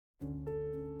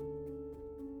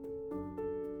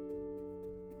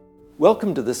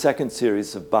Welcome to the second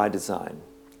series of By Design.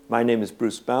 My name is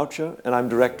Bruce Boucher and I'm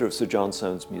director of Sir John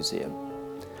Soane's Museum.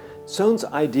 Soane's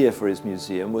idea for his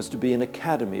museum was to be an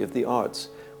academy of the arts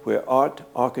where art,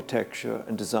 architecture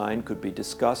and design could be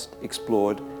discussed,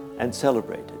 explored and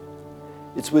celebrated.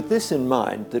 It's with this in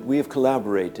mind that we have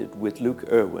collaborated with Luke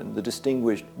Irwin, the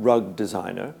distinguished rug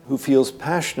designer, who feels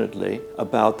passionately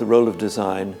about the role of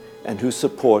design and whose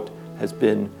support has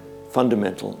been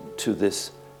fundamental to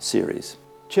this series.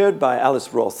 Chaired by Alice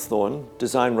Rawsthorne,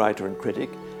 design writer and critic,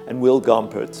 and Will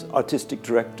Gompertz, artistic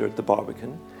director at the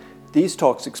Barbican, these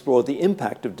talks explore the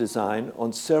impact of design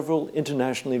on several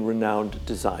internationally renowned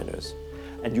designers.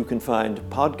 And you can find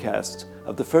podcasts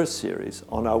of the first series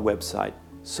on our website,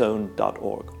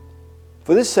 soane.org.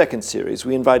 For this second series,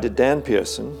 we invited Dan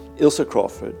Pearson, Ilse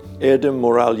Crawford, Erdem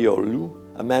Moralyolu,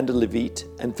 Amanda Levitt,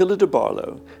 and Phillida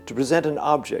Barlow to present an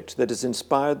object that has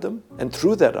inspired them, and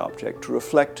through that object to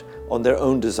reflect on their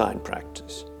own design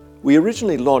practice. We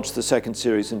originally launched the second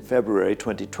series in February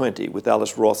 2020 with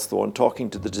Alice Rawsthorne talking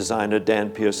to the designer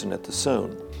Dan Pearson at the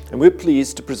Soane, and we're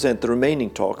pleased to present the remaining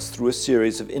talks through a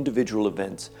series of individual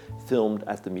events filmed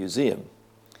at the museum.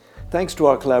 Thanks to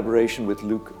our collaboration with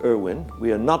Luke Irwin,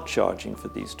 we are not charging for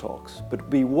these talks, but it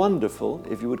would be wonderful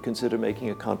if you would consider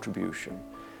making a contribution,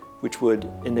 which would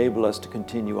enable us to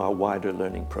continue our wider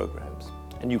learning programs.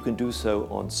 And you can do so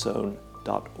on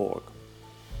soane.org.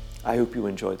 I hope you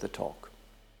enjoyed the talk.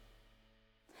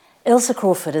 Ilse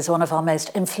Crawford is one of our most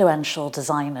influential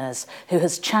designers who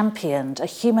has championed a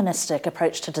humanistic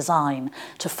approach to design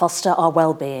to foster our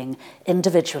well-being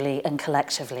individually and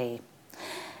collectively.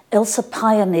 Ilse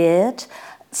pioneered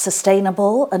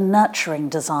sustainable and nurturing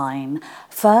design,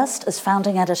 first as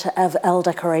founding editor of Elle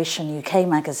Decoration UK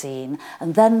magazine,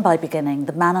 and then by beginning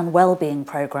the Man and Wellbeing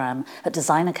programme at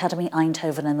Design Academy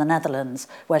Eindhoven in the Netherlands,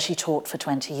 where she taught for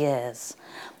 20 years.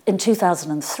 In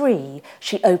 2003,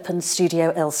 she opened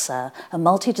Studio Ilse, a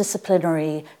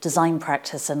multidisciplinary design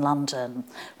practice in London,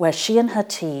 where she and her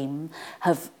team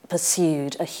have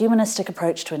pursued a humanistic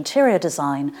approach to interior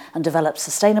design and developed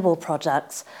sustainable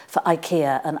products for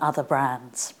IKEA and other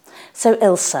brands. So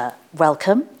Ilse,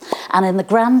 welcome. And in the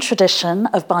grand tradition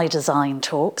of By Design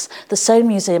talks, the Soane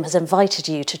Museum has invited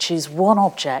you to choose one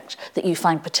object that you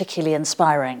find particularly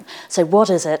inspiring. So what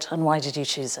is it and why did you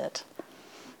choose it?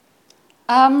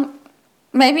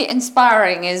 Maybe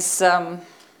inspiring is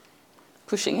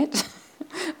pushing it,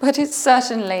 but it's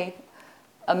certainly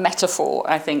a metaphor,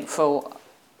 I think, for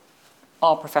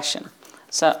our profession.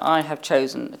 So I have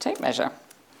chosen a tape measure.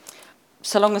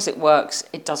 So long as it works,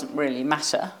 it doesn't really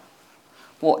matter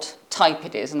what type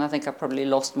it is, and I think I've probably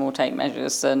lost more tape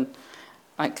measures than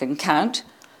I can count.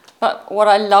 But what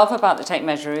I love about the tape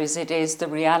measure is it is the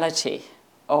reality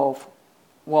of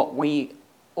what we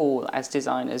all as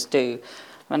designers do.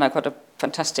 And I've got a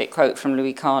fantastic quote from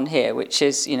Louis Kahn here, which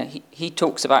is, he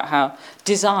talks about how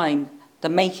design, the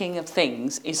making of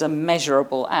things, is a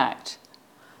measurable act.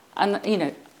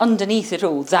 And, underneath it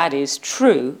all, that is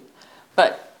true,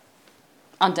 but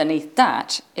underneath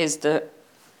that is the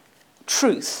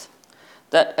truth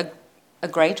that a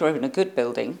great or even a good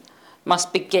building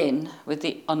must begin with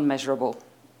the unmeasurable,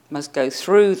 must go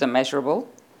through the measurable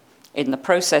in the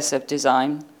process of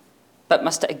design, but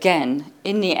must again,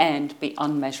 in the end, be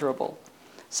unmeasurable.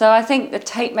 So I think the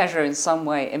tape measure in some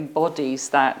way embodies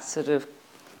that sort of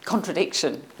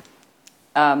contradiction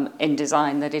in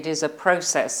design, that it is a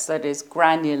process that is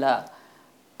granular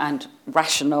and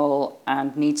rational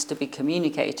and needs to be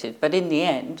communicated. But in the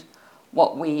end,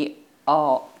 what we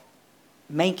are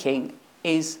making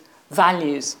is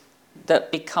values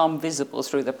that become visible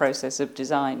through the process of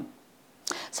design.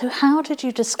 So how did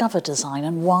you discover design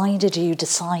and why did you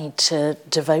decide to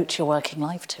devote your working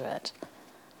life to it?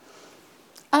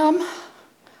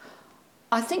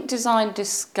 I think design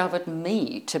discovered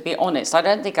me, to be honest. I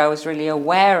don't think I was really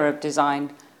aware of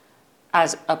design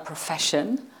as a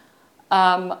profession.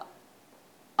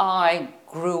 I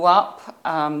grew up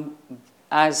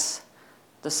as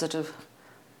the sort of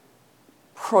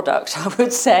product, I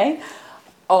would say,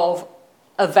 of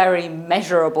a very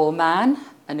measurable man,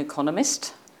 an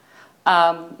economist,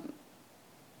 and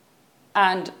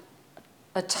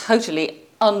a totally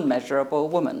unmeasurable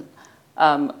woman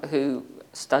who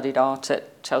studied art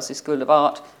at Chelsea School of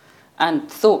Art and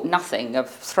thought nothing of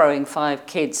throwing 5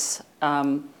 kids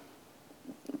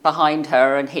behind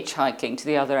her and hitchhiking to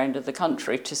the other end of the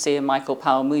country to see a Michael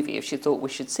Powell movie if she thought we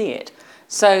should see it.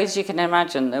 So as you can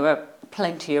imagine, there were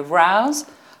plenty of rows,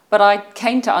 but I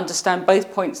came to understand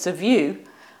both points of view,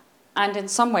 and in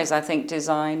some ways I think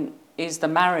design is the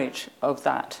marriage of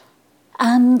that.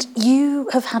 And you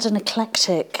have had an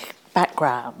eclectic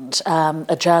background,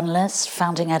 a journalist,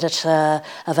 founding editor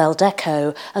of El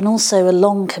Deco, and also a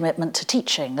long commitment to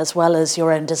teaching as well as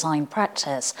your own design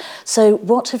practice. So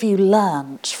what have you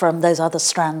learned from those other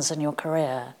strands in your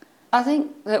career? I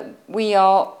think that we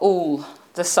are all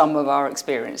the sum of our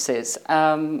experiences,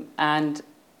 and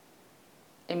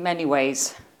in many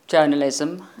ways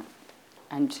journalism,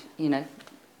 and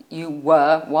you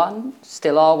were one,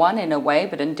 still are one in a way,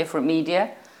 but in different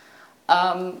media,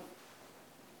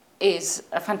 is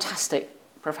a fantastic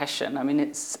profession. I mean,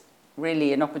 it's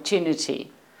really an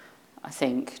opportunity, I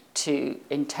think, to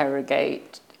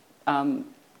interrogate,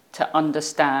 to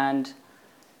understand,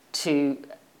 to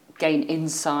gain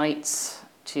insights,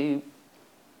 to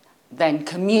then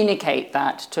communicate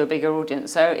that to a bigger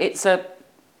audience. So it's an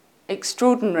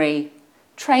extraordinary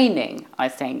training, I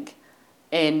think,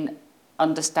 in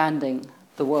understanding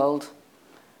the world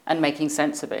and making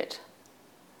sense of it.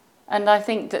 And I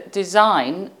think that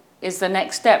design is the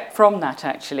next step from that,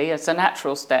 actually. It's a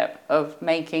natural step of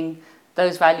making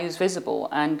those values visible,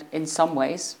 and in some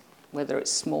ways, whether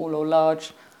it's small or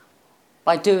large,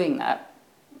 by doing that,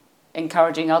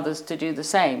 encouraging others to do the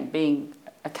same, being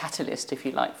a catalyst, if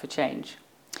you like, for change.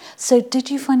 So did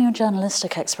you find your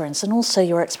journalistic experience and also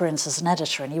your experience as an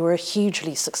editor, and you were a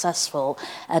hugely successful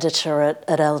editor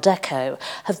at El Deco,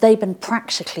 have they been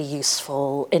practically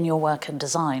useful in your work in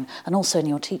design and also in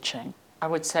your teaching? I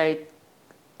would say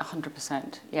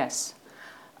 100%, yes.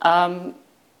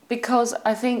 Because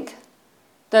I think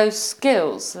those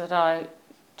skills that I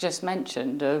just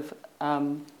mentioned of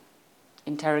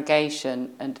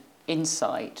interrogation and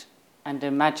insight and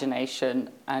imagination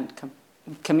and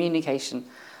communication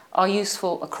are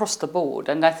useful across the board,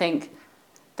 and I think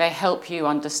they help you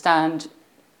understand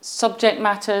subject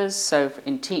matters. So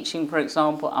in teaching, for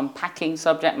example, unpacking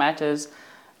subject matters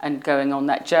and going on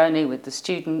that journey with the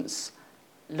students,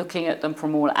 looking at them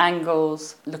from all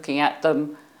angles, looking at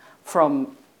them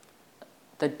from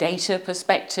the data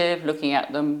perspective, looking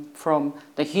at them from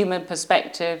the human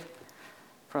perspective,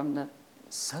 from the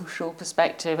social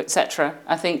perspective, etc.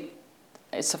 I think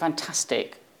it's a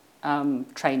fantastic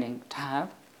training to have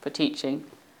for teaching.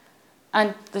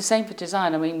 And the same for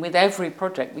design. I mean, with every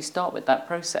project, we start with that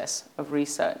process of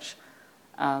research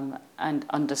and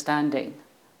understanding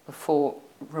before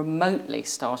remotely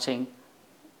starting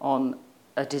on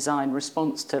a design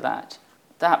response to that.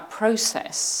 That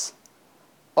process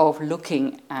of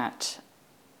looking at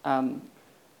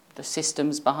the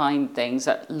systems behind things,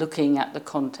 at looking at the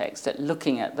context, at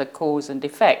looking at the cause and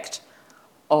effect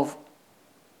of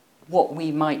what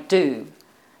we might do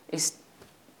is,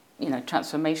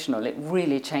 transformational. It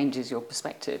really changes your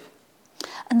perspective.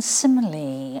 And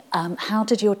similarly, how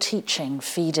did your teaching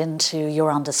feed into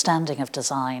your understanding of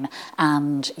design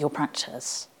and your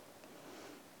practice?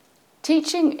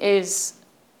 Teaching is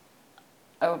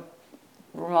a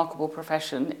remarkable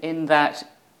profession in that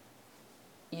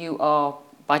you are,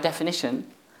 by definition,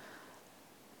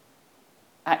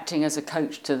 acting as a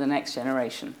coach to the next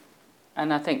generation.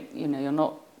 And I think, you're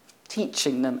not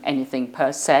teaching them anything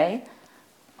per se,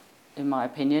 in my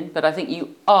opinion, but I think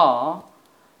you are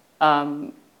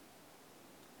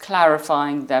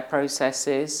clarifying their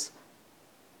processes,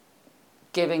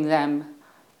 giving them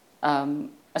a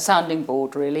sounding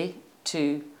board, really,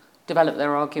 to develop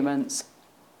their arguments,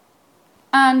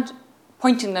 and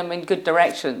pointing them in good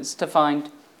directions to find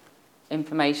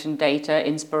information, data,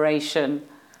 inspiration,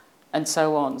 and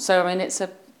so on. So, I mean, it's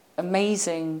an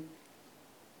amazing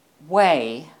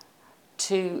way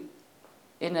to,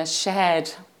 in a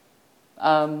shared,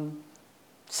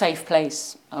 safe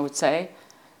place, I would say,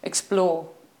 explore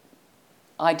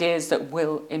ideas that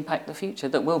will impact the future,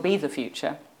 that will be the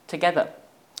future, together.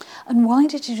 And why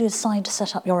did you decide to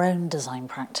set up your own design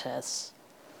practice?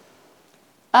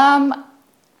 I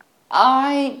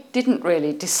didn't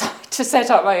really decide to set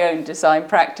up my own design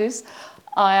practice.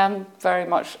 I am very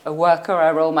much a worker. I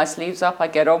roll my sleeves up, I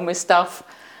get on with stuff.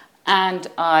 And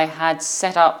I had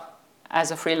set up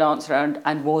as a freelancer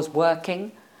and was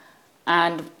working.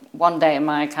 And one day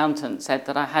my accountant said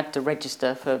that I had to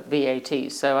register for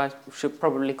VAT, so I should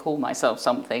probably call myself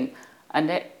something. And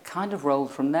it kind of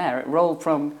rolled from there. It rolled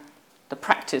from the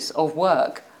practice of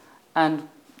work. And,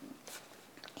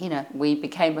 we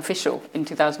became official in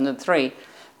 2003.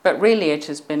 But really it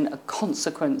has been a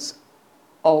consequence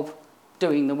of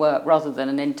doing the work rather than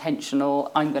an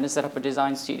intentional, I'm going to set up a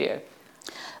design studio.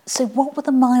 So what were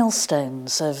the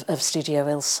milestones of Studio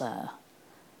Ilse?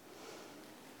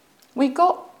 We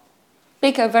got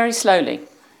bigger very slowly.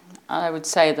 I would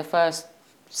say the first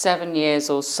 7 years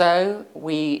or so,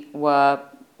 we were,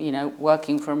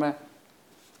 working from a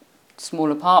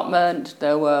small apartment.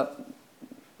 There were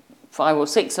 5 or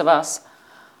 6 of us.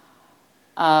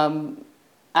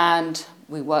 And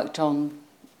we worked on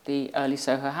the early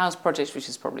Soho House project, which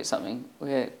is probably something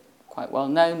we're quite well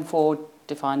known for,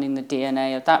 defining the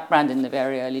DNA of that brand in the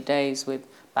very early days with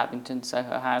Babington,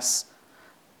 Soho House,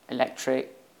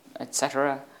 Electric,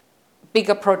 etc.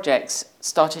 Bigger projects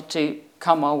started to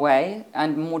come our way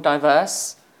and more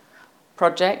diverse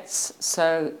projects.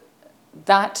 So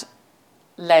that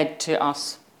led to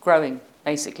us growing,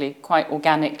 basically, quite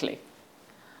organically.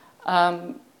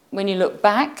 When you look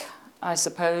back, I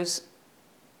suppose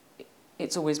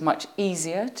it's always much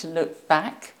easier to look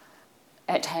back.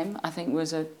 Ethem, I think,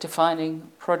 was a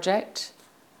defining project.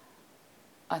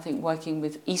 I think working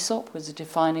with Aesop was a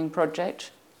defining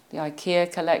project. The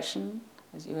IKEA collection,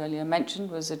 as you earlier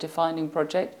mentioned, was a defining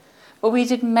project. But we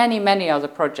did many, many other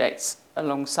projects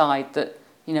alongside that,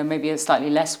 maybe are slightly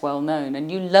less well known,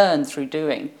 and you learn through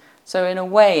doing. So in a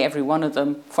way, every one of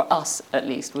them, for us at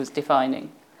least, was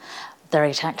defining.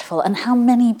 Very tactful. And how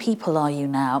many people are you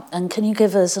now? And can you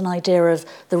give us an idea of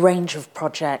the range of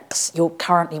projects you're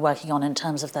currently working on in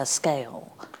terms of their scale?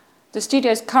 The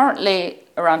studio is currently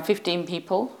around 15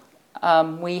 people.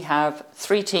 We have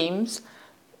 3 teams,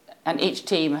 and each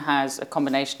team has a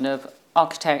combination of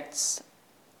architects,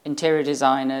 interior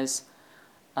designers,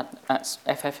 that's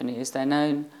FF&E as they're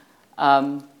known.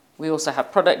 We also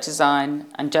have product design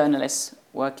and journalists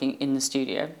working in the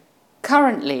studio.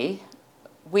 Currently,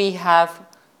 we have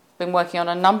been working on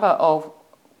a number of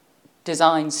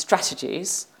design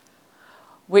strategies,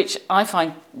 which I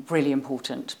find really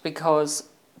important, because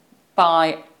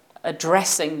by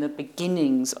addressing the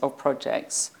beginnings of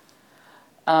projects,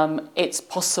 it's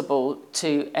possible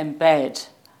to embed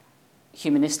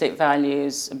humanistic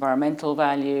values, environmental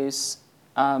values,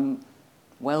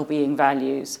 well-being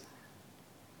values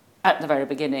at the very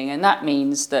beginning. And that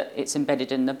means that it's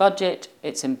embedded in the budget,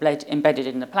 it's embedded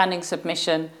in the planning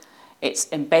submission,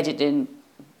 it's embedded in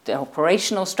the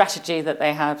operational strategy that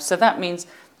they have. So that means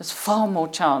there's far more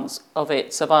chance of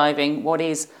it surviving what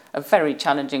is a very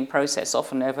challenging process,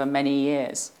 often over many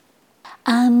years.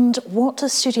 And what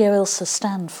does Studio Ilse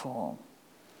stand for?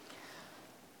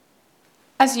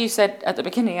 As you said at the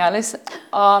beginning, Alice,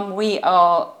 we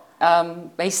are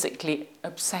basically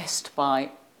obsessed by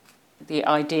the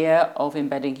idea of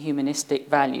embedding humanistic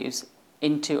values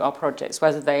into our projects,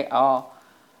 whether they are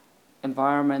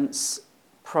environments,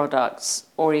 products,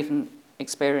 or even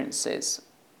experiences.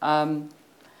 And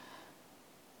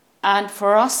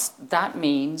for us, that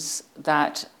means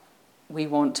that we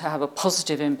want to have a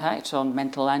positive impact on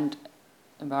mental and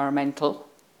environmental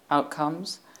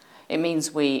outcomes. It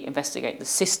means we investigate the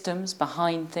systems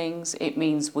behind things. It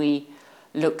means we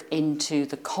look into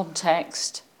the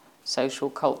context, social,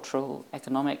 cultural,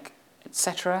 economic,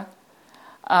 etc.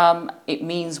 It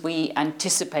means we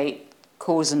anticipate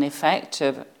cause and effect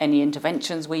of any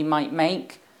interventions we might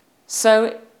make.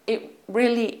 So it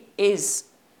really is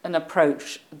an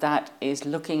approach that is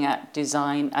looking at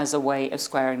design as a way of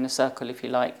squaring the circle, if you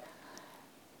like,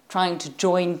 trying to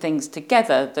join things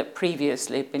together that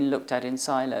previously had been looked at in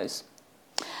silos.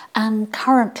 And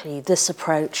currently, this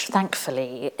approach,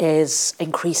 thankfully, is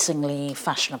increasingly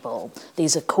fashionable.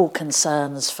 These are core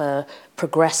concerns for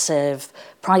progressive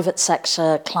private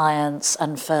sector clients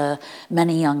and for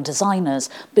many young designers.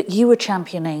 But you were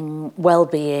championing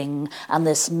well-being and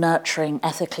this nurturing,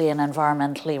 ethically and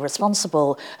environmentally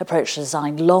responsible approach to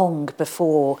design long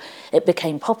before it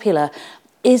became popular.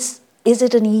 Is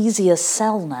it an easier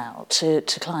sell now to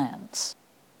clients?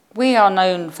 We are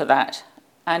known for that,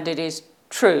 and it is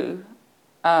true,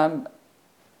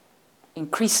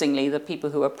 increasingly the people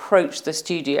who approach the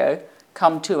studio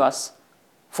come to us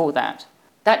for that.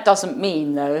 That doesn't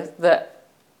mean, though, that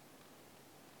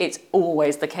it's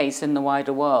always the case in the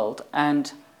wider world.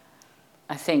 And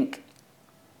I think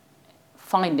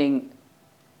finding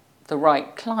the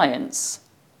right clients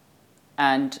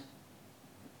and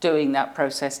doing that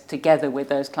process together with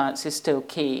those clients is still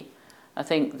key. I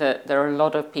think that there are a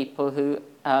lot of people who,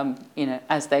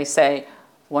 as they say,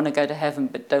 want to go to heaven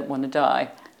but don't want to die.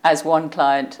 As one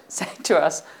client said to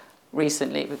us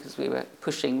recently, because we were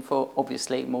pushing for,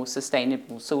 obviously, more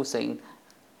sustainable sourcing,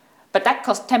 but that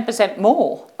costs 10%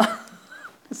 more.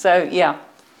 So, yeah,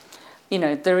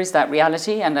 there is that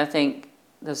reality, and I think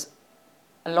there's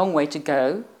a long way to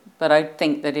go, but I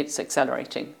think that it's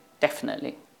accelerating,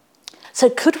 definitely. So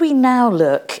could we now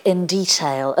look in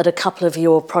detail at a couple of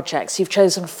your projects? You've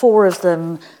chosen 4 of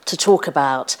them to talk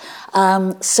about,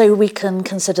 so we can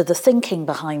consider the thinking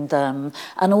behind them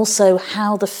and also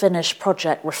how the finished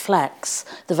project reflects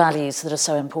the values that are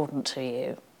so important to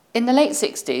you. In the late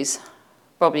 60s,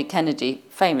 Bobby Kennedy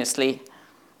famously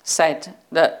said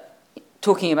that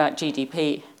talking about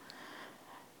GDP,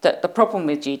 that the problem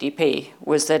with GDP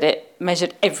was that it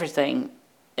measured everything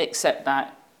except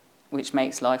that which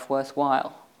makes life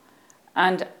worthwhile.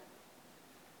 And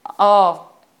our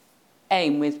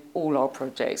aim with all our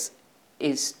projects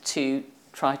is to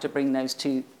try to bring those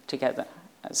two together,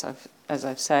 as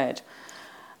I've said.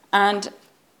 And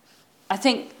I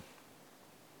think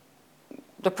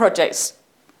the projects,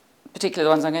 particularly the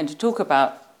ones I'm going to talk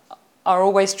about, are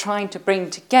always trying to bring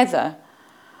together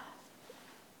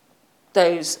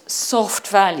those soft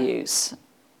values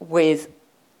with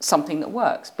something that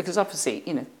works. Because obviously,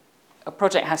 a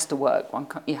project has to work.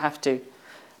 You have to,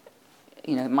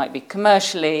 it might be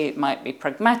commercially, it might be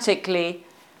pragmatically,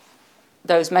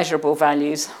 those measurable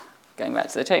values, going back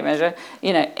to the tape measure,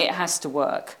 it has to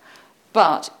work.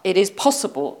 But it is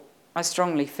possible, I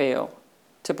strongly feel,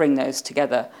 to bring those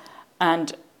together.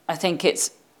 And I think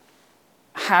it's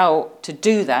how to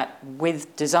do that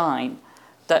with design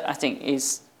that I think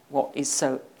is what is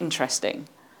so interesting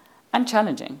and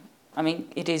challenging. I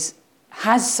mean,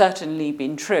 has certainly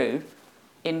been true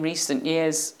in recent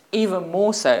years, even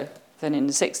more so than in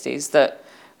the 60s, that,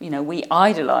 we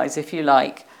idolise, if you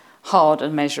like, hard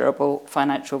and measurable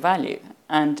financial value.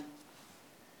 And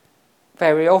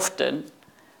very often,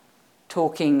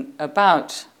 talking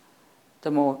about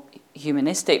the more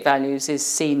humanistic values is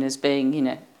seen as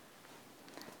being,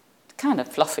 kind of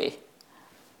fluffy.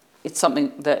 It's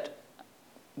something that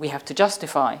we have to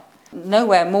justify.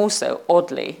 Nowhere more so,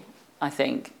 oddly, I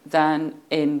think, than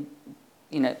in,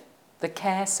 the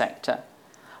care sector.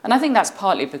 And I think that's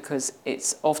partly because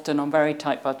it's often on very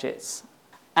tight budgets,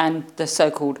 and the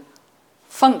so-called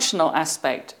functional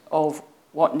aspect of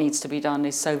what needs to be done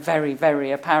is so very,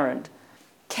 very apparent.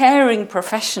 Caring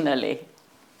professionally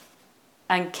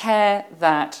and care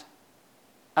that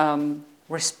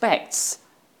respects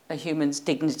a human's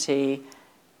dignity,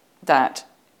 that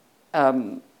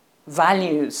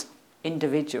values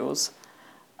individuals,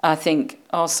 I think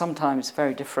are sometimes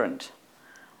very different.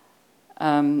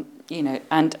 And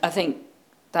I think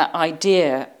that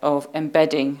idea of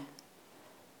embedding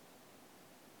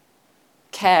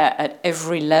care at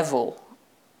every level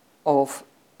of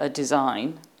a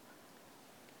design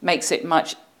makes it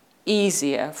much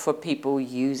easier for people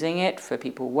using it, for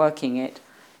people working it,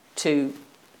 to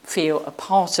feel a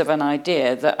part of an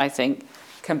idea that I think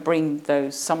can bring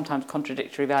those sometimes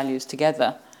contradictory values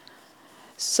together.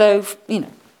 So,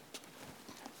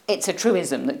 it's a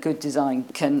truism that good design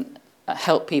can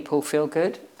help people feel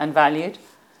good and valued.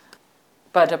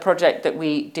 But a project that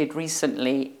we did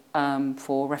recently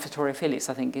for Refettoria Felix,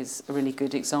 I think, is a really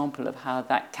good example of how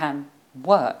that can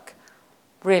work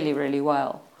really, really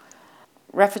well.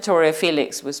 Refettoria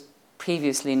Felix was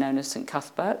previously known as St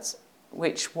Cuthbert's,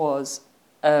 which was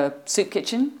a soup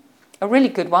kitchen, a really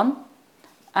good one,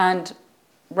 and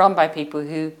run by people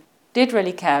who did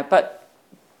really care, but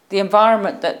the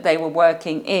environment that they were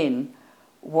working in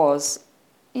was,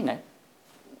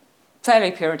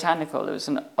 fairly puritanical. It was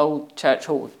an old church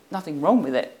hall, nothing wrong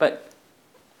with it, but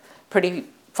pretty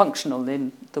functional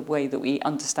in the way that we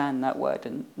understand that word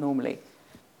and normally.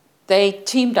 They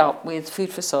teamed up with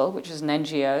Food for Soul, which is an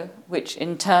NGO, which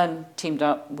in turn teamed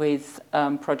up with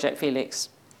Project Felix,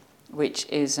 which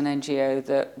is an NGO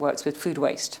that works with food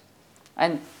waste,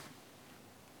 and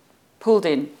pulled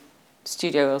in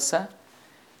Studio Ilse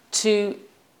to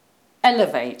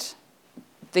elevate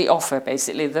the offer,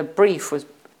 basically. The brief was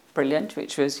brilliant,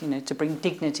 which was, to bring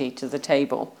dignity to the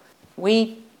table.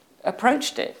 We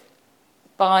approached it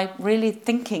by really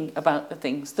thinking about the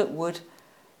things that would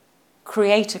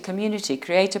create a community,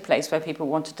 create a place where people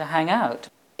wanted to hang out.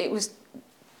 It was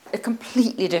a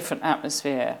completely different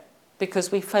atmosphere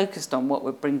because we focused on what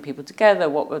would bring people together,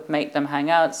 what would make them hang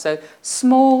out. So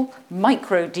small,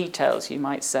 micro details, you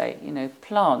might say,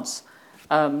 plants,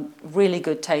 really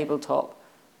good tabletop,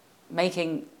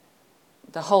 making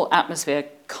the whole atmosphere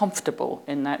comfortable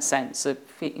in that sense of,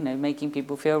 making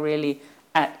people feel really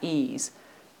at ease.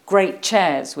 Great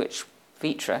chairs, which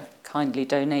Vitra kindly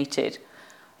donated.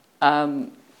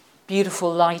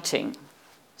 Beautiful lighting,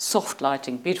 soft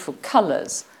lighting, beautiful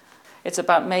colours. It's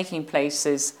about making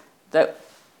places that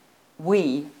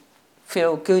we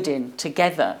feel good in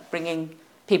together, bringing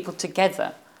people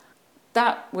together.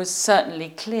 That was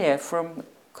certainly clear from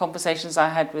conversations I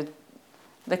had with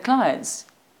the clients.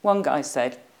 One guy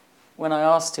said, when I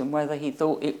asked him whether he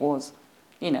thought it was,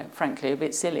 frankly, a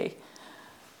bit silly,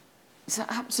 he said,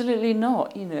 absolutely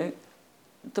not,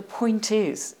 The point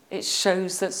is, it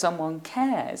shows that someone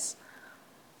cares.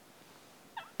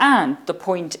 And the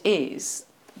point is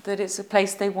that it's a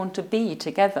place they want to be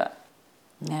together.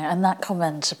 Yeah, and that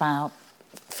comment about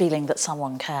feeling that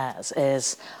someone cares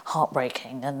is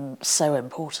heartbreaking and so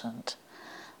important.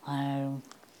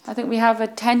 I think we have a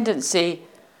tendency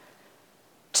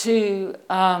to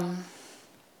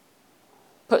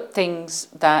put things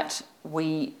that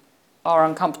we are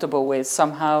uncomfortable with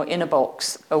somehow in a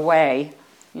box, away.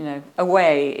 You know,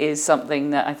 away is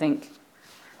something that I think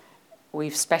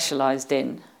we've specialised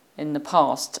in the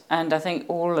past. And I think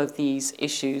all of these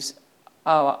issues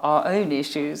are our own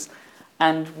issues,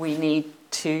 and we need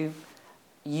to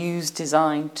use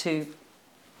design to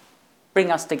bring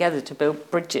us together, to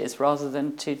build bridges rather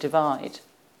than to divide.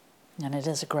 And it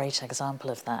is a great example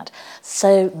of that.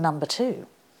 So, number 2.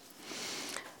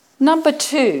 Number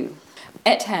 2,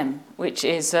 Ett Hem, which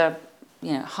is a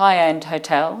high-end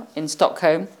hotel in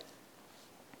Stockholm.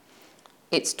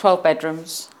 It's 12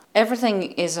 bedrooms.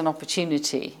 Everything is an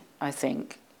opportunity, I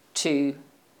think, to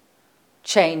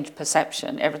change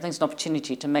perception. Everything's an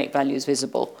opportunity to make values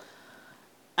visible.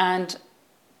 And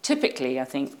typically, I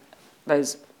think,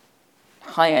 those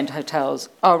high-end hotels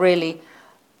are really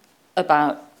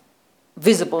about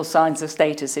visible signs of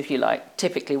status, if you like,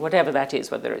 typically, whatever that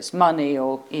is, whether it's money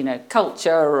or,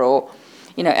 culture or,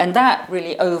 and that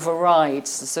really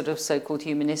overrides the sort of so-called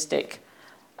humanistic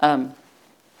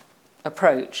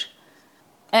approach.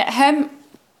 Ett Hem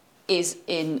is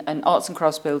in an arts and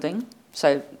crafts building,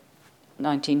 so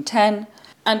 1910,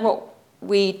 and what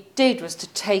we did was to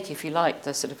take, if you like,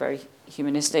 the sort of very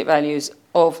humanistic values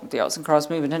of the arts and crafts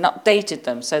movement and updated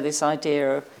them. So this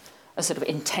idea of a sort of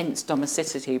intense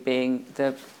domesticity being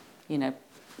the,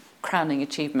 crowning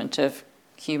achievement of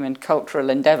human cultural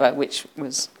endeavour, which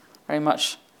was very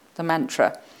much the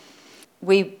mantra.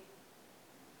 We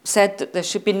said that there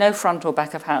should be no front or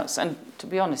back of house, and to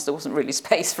be honest, there wasn't really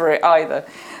space for it either.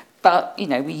 But,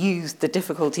 we used the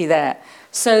difficulty there.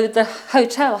 So the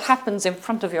hotel happens in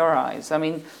front of your eyes. I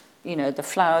mean, the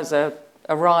flowers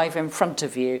arrive in front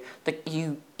of you.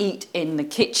 You eat in the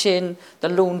kitchen. The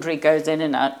laundry goes in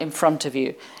and out in front of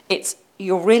you.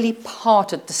 You're really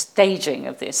part of the staging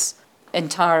of this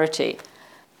entirety.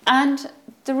 And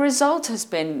the result has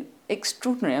been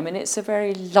extraordinary. I mean, it's a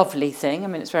very lovely thing. I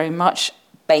mean, it's very much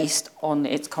based on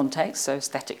its context. So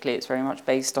aesthetically, it's very much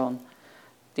based on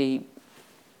the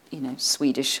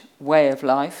Swedish way of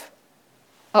life,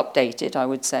 updated, I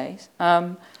would say.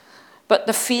 But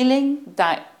the feeling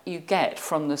that you get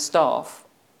from the staff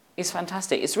is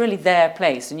fantastic. It's really their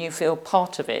place, and you feel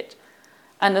part of it.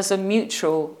 And there's a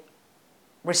mutual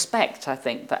respect, I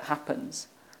think, that happens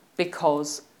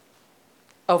because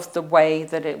of the way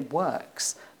that it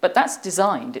works. But that's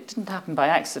designed. It didn't happen by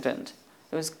accident.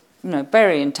 It was,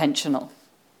 very intentional.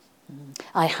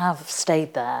 I have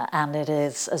stayed there, and it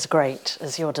is as great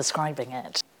as you're describing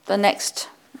it. The next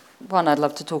one I'd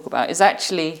love to talk about is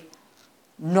actually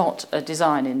not a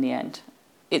design in the end.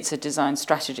 It's a design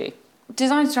strategy.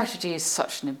 Design strategy is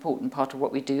such an important part of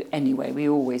what we do anyway. We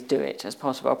always do it as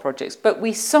part of our projects, but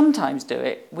we sometimes do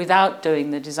it without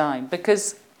doing the design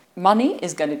because money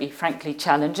is going to be frankly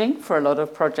challenging for a lot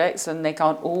of projects, and they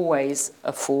can't always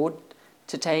afford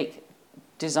to take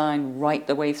design right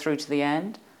the way through to the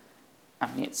end.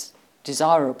 I mean, it's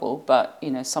desirable, but,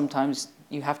 sometimes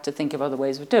you have to think of other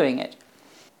ways of doing it.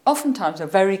 Oftentimes, a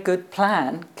very good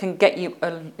plan can get you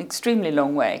an extremely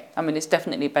long way. I mean, it's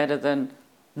definitely better than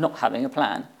not having a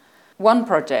plan. One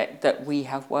project that we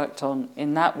have worked on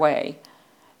in that way,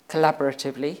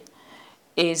 collaboratively,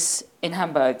 is in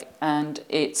Hamburg, and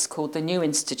it's called the New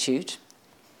Institute.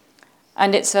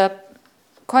 And it's a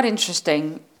quite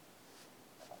interesting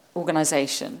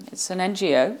organisation. It's an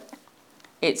NGO.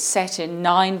 It's set in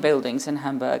 9 buildings in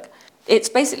Hamburg. It's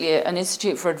basically an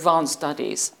institute for advanced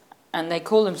studies, and they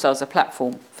call themselves a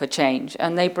platform for change.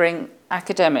 And they bring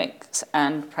academics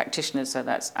and practitioners, so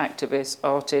that's activists,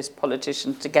 artists,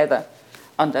 politicians, together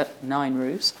under 9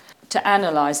 roofs to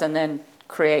analyse and then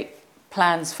create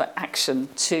plans for action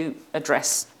to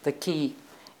address the key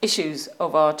issues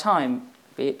of our time,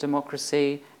 be it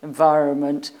democracy,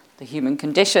 environment, the human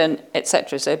condition,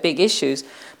 etc. So big issues.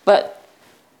 But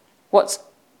what's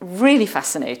really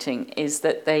fascinating is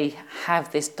that they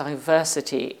have this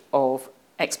diversity of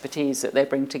expertise that they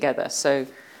bring together. So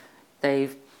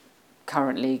they've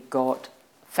currently got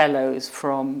fellows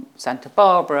from Santa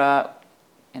Barbara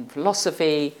in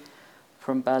philosophy,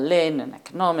 from Berlin in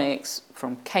economics,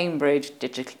 from Cambridge,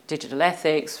 digital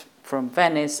ethics, from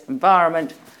Venice,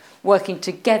 environment, working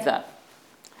together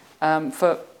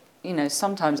for,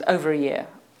 sometimes over a year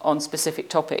on specific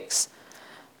topics.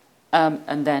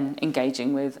 And then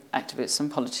engaging with activists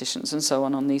and politicians and so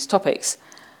on these topics.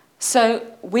 So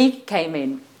we came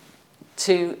in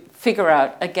to figure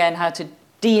out, again, how to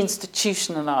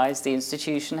deinstitutionalize the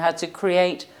institution, how to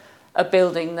create a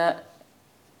building that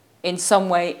in some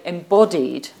way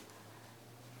embodied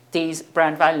these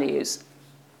brand values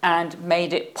and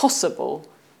made it possible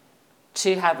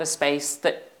to have a space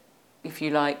that, if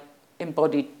you like,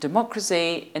 embodied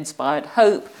democracy, inspired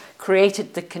hope,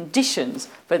 created the conditions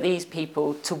for these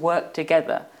people to work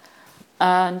together.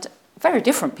 And very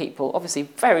different people, obviously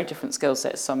very different skill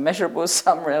sets, some measurable,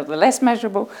 some rather less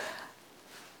measurable,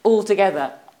 all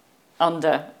together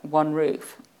under one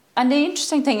roof. And the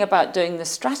interesting thing about doing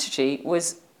this strategy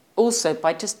was also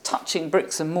by just touching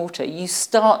bricks and mortar, you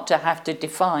start to have to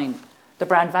define the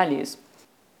brand values.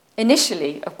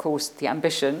 Initially, of course, the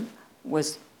ambition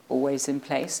was always in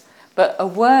place, but a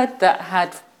word that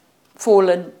had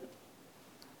fallen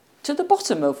to the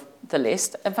bottom of the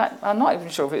list, in fact, I'm not even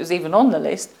sure if it was even on the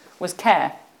list, was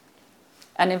care.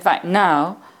 And in fact,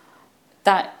 now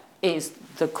that is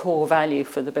the core value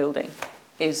for the building,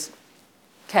 is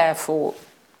care for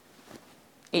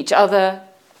each other,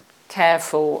 care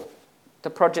for the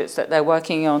projects that they're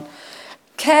working on.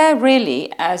 Care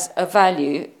really as a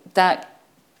value that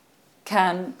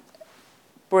can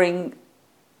bring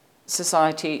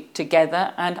society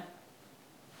together and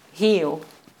heal,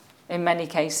 in many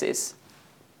cases,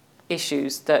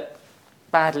 issues that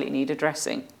badly need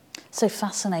addressing. So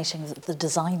fascinating that the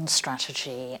design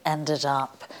strategy ended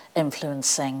up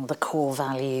influencing the core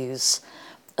values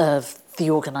of the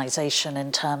organisation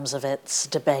in terms of its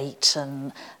debates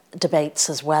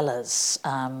as well as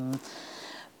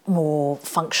more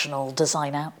functional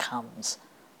design outcomes.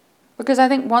 Because I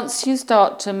think once you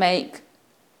start to make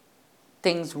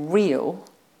things real,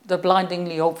 the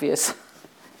blindingly obvious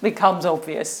becomes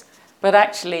obvious. But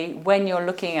actually, when you're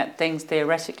looking at things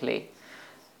theoretically,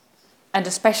 and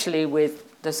especially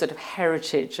with the sort of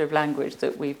heritage of language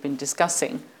that we've been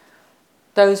discussing,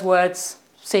 those words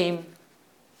seem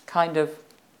kind of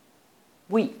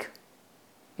weak,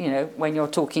 when you're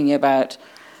talking about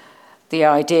the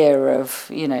idea of,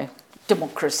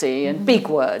 democracy and big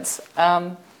words.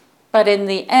 But in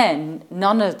the end,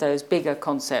 none of those bigger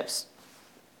concepts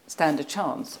stand a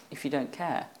chance if you don't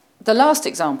care. The last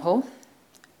example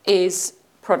is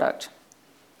product.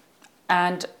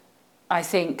 And I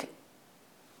think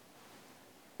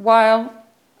while,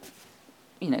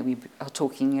 we are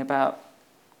talking about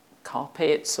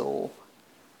carpets or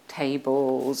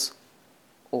tables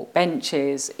or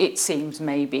benches, it seems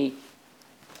maybe,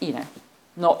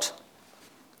 not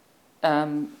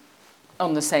on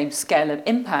the same scale of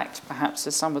impact, perhaps,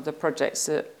 as some of the projects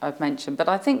that I've mentioned. But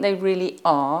I think they really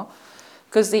are,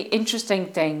 because the interesting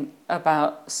thing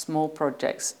about small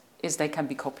projects is they can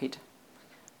be copied.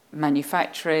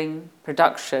 Manufacturing,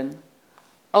 production,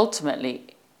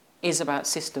 ultimately is about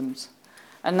systems.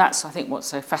 And that's, I think, what's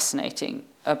so fascinating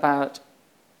about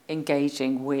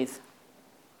engaging with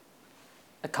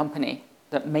a company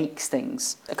that makes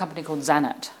things, a company called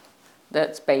Zanat,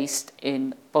 that's based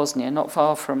in Bosnia, not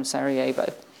far from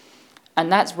Sarajevo. And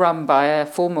that's run by a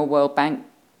former World Bank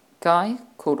guy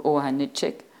called Orhan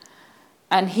Nicic.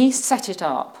 And he set it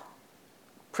up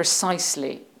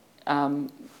precisely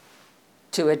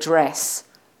to address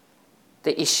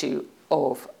the issue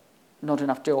of not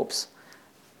enough jobs.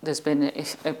 There's been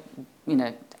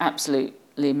a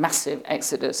absolutely massive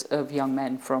exodus of young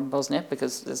men from Bosnia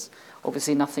because there's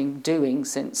obviously nothing doing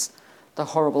since the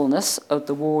horribleness of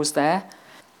the wars there.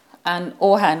 And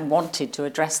Orhan wanted to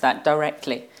address that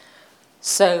directly.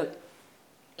 So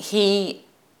he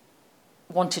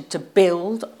wanted to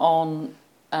build on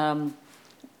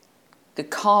the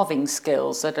carving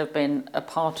skills that have been a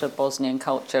part of Bosnian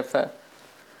culture for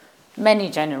many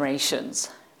generations.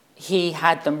 He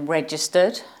had them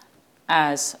registered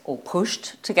or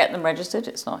pushed to get them registered,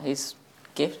 it's not his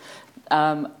gift,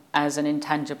 as an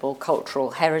intangible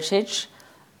cultural heritage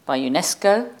by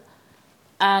UNESCO,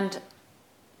 and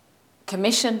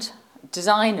commissioned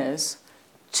designers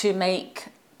to make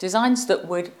designs that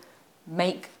would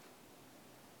make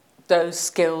those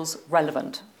skills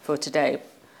relevant for today.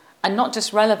 And not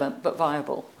just relevant, but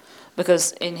viable.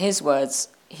 Because in his words,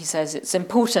 he says it's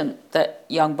important that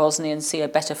young Bosnians see a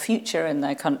better future in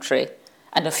their country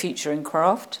and a future in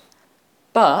craft,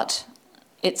 but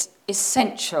it's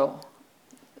essential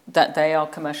that they are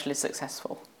commercially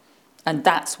successful. And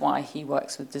that's why he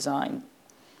works with design.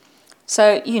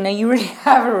 So, you really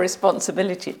have a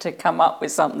responsibility to come up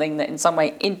with something that in some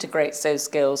way integrates those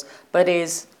skills, but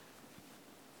is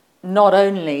not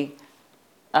only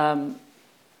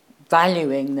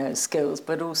valuing those skills,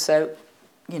 but also,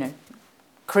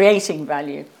 creating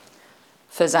value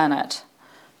for Zanat.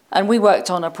 And we worked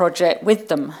on a project with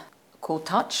them called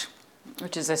Touch,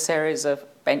 which is a series of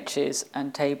benches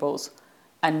and tables,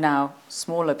 and now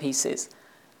smaller pieces.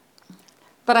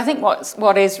 But I think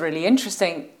what is really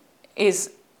interesting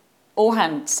is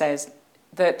Orhan says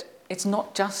that it's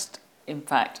not just, in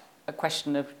fact, a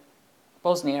question of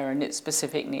Bosnia and its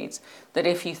specific needs, that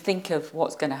if you think of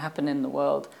what's going to happen in the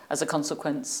world as a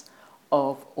consequence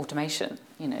of automation,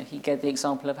 he gave the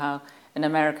example of how in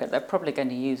America they're probably going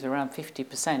to use around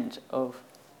 50% of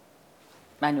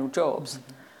manual jobs,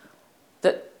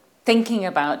 that thinking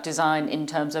about design in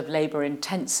terms of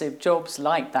labour-intensive jobs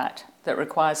like that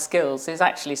requires skills is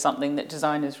actually something that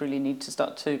designers really need to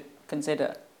start to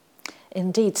consider.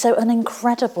 Indeed. So an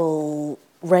incredible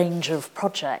range of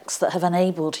projects that have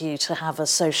enabled you to have a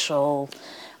social,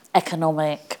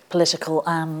 economic, political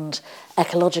and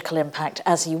ecological impact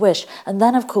as you wish. And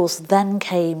then, of course,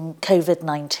 came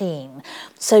COVID-19.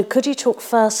 So could you talk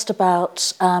first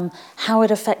about how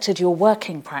it affected your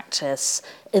working practice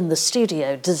in the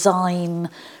studio, design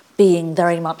being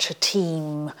very much a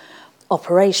team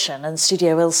operation and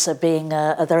Studio Ilse being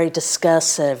a very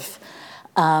discursive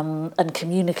and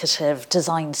communicative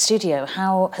design studio?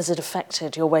 How has it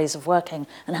affected your ways of working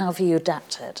and how have you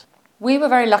adapted? We were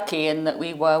very lucky in that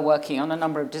we were working on a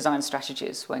number of design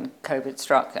strategies when COVID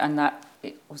struck, and that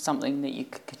it was something that you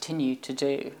could continue to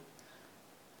do.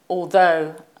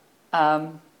 Although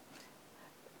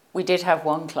we did have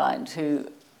one client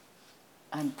who,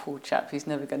 and poor chap, he's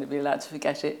never going to be allowed to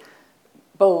forget it,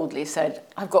 boldly said,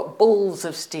 "I've got balls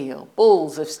of steel,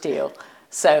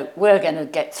 so we're going to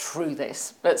get through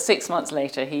this." But 6 months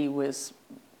later, he was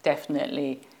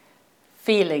definitely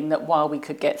feeling that while we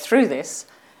could get through this,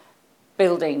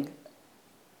 building,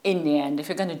 in the end, if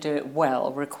you're going to do it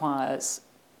well, requires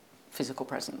physical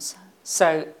presence.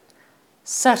 So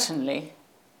certainly,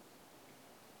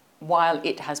 while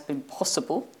it has been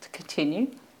possible to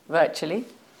continue virtually,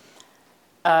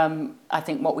 I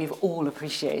think what we've all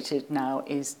appreciated now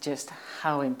is just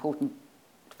how important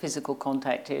physical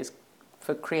contact is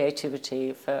for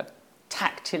creativity, for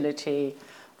tactility,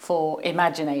 for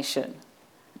imagination.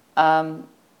 And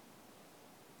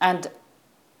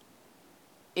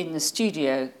in the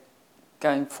studio,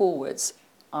 going forwards,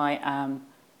 I am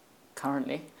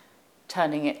currently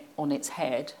turning it on its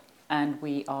head, and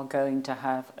we are going to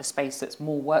have a space that's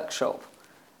more workshop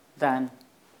than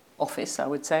office, I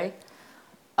would say,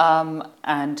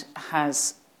 and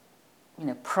has,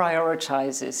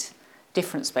 prioritises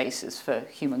different spaces for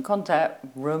human contact,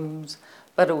 rooms,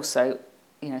 but also,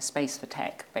 space for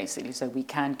tech, basically, so we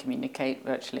can communicate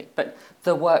virtually. But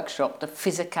the workshop, the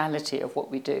physicality of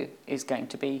what we do is going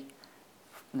to be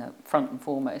front and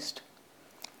foremost.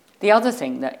 The other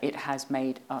thing that it has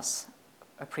made us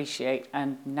appreciate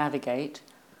and navigate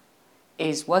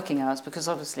is working hours, because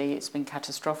obviously it's been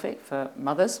catastrophic for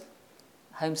mothers.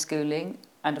 Homeschooling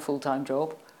and a full-time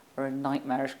job are a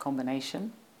nightmarish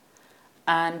combination.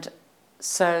 And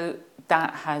so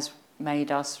that has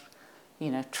made us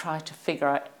try to figure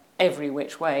out every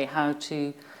which way how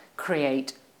to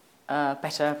create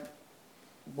better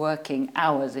working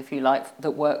hours, if you like,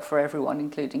 that work for everyone,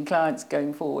 including clients,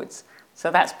 going forwards.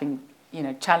 So that's been,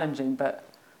 challenging, but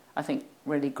I think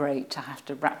really great to have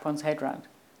to wrap one's head around.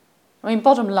 I mean,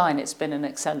 bottom line, it's been an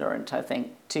accelerant, I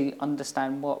think, to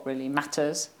understand what really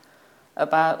matters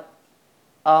about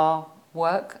our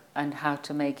work and how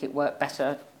to make it work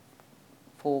better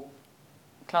for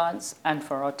clients and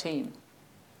for our team.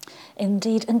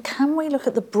 Indeed, and can we look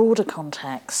at the broader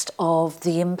context of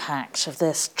the impact of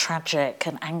this tragic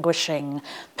and anguishing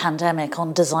pandemic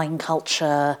on design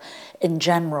culture in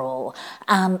general,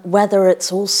 and whether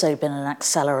it's also been an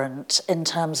accelerant in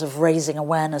terms of raising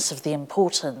awareness of the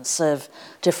importance of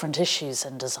different issues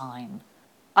in design?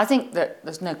 I think that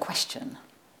there's no question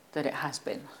that it has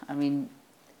been. I mean,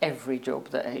 every job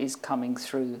that is coming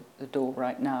through the door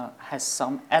right now has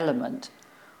some element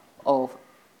of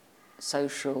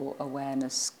social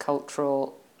awareness,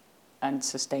 cultural and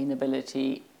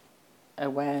sustainability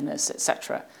awareness,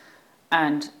 etc.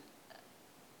 And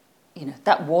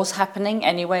that was happening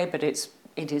anyway, but it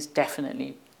is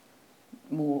definitely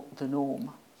more the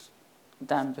norm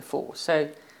than before. So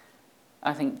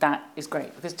I think that is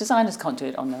great, because designers can't do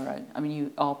it on their own. I mean,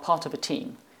 you are part of a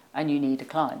team and you need a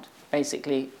client.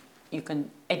 Basically, you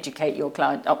can educate your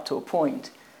client up to a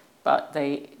point, but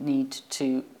they need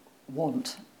to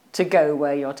want to go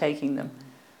where you're taking them.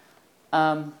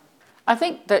 I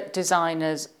think that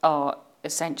designers are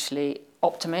essentially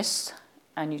optimists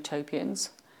and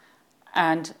utopians,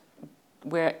 and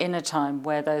we're in a time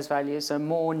where those values are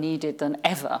more needed than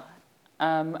ever,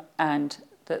 and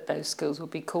that those skills will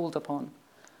be called upon.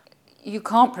 You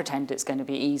can't pretend it's going to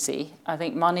be easy. I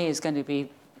think money is going to be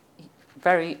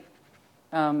very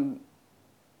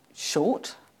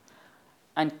short,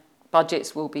 and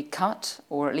budgets will be cut,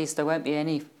 or at least there won't be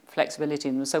any flexibility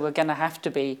in them. So we're going to have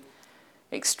to be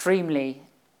extremely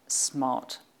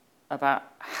smart about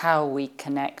how we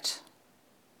connect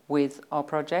with our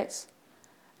projects.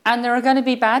 And there are going to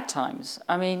be bad times.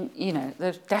 I mean, you know,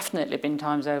 there's definitely been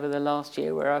times over the last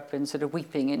year where I've been sort of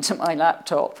weeping into my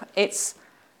laptop. It's,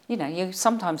 you know, you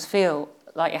sometimes feel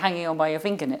like you're hanging on by your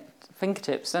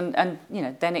fingertips, and you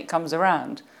know, then it comes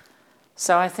around.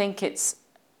 So I think it's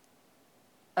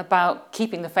about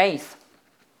keeping the faith,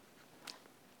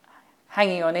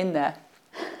 hanging on in there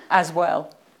as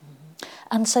well.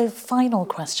 And so, final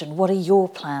question, what are your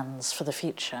plans for the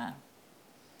future?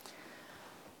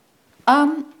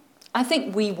 I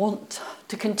think we want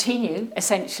to continue,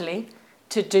 essentially,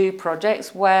 to do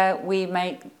projects where we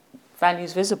make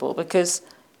values visible, because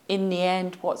in the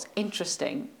end, what's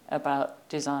interesting about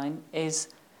design is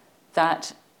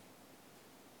that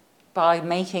by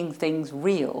making things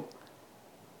real,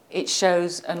 it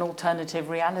shows an alternative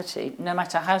reality, no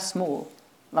matter how small,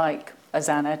 like a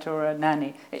Zanet or a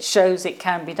Nanny. It shows it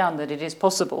can be done, that it is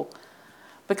possible.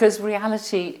 Because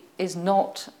reality is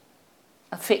not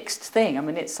a fixed thing. I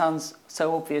mean, it sounds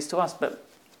so obvious to us, but,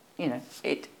 you know,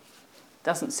 it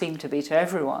doesn't seem to be to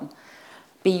everyone.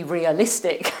 Be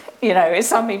realistic, you know, is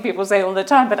something people say all the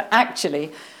time, but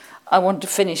actually, I want to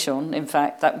finish on, in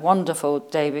fact, that wonderful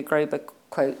David Graeber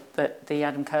quote that the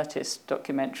Adam Curtis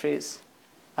documentary is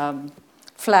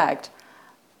flagged,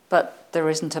 but there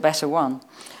isn't a better one.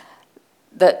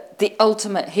 That the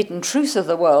ultimate hidden truth of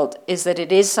the world is that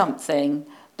it is something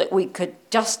that we could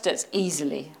just as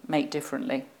easily make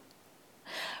differently.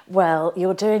 Well,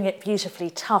 you're doing it beautifully,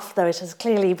 tough though it has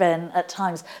clearly been at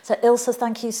times. So Ilse,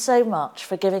 thank you so much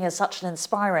for giving us such an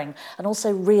inspiring and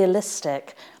also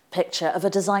realistic picture of a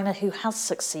designer who has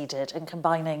succeeded in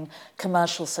combining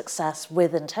commercial success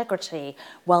with integrity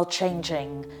while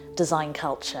changing design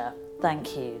culture.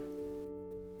 Thank you.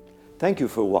 Thank you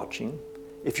for watching.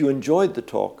 If you enjoyed the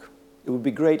talk, it would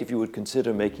be great if you would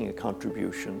consider making a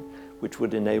contribution which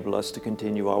would enable us to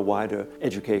continue our wider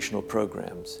educational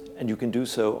programs, and you can do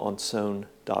so on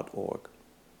sown.org.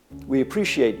 We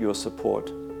appreciate your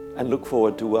support and look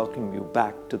forward to welcoming you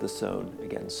back to the Sown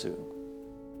again soon.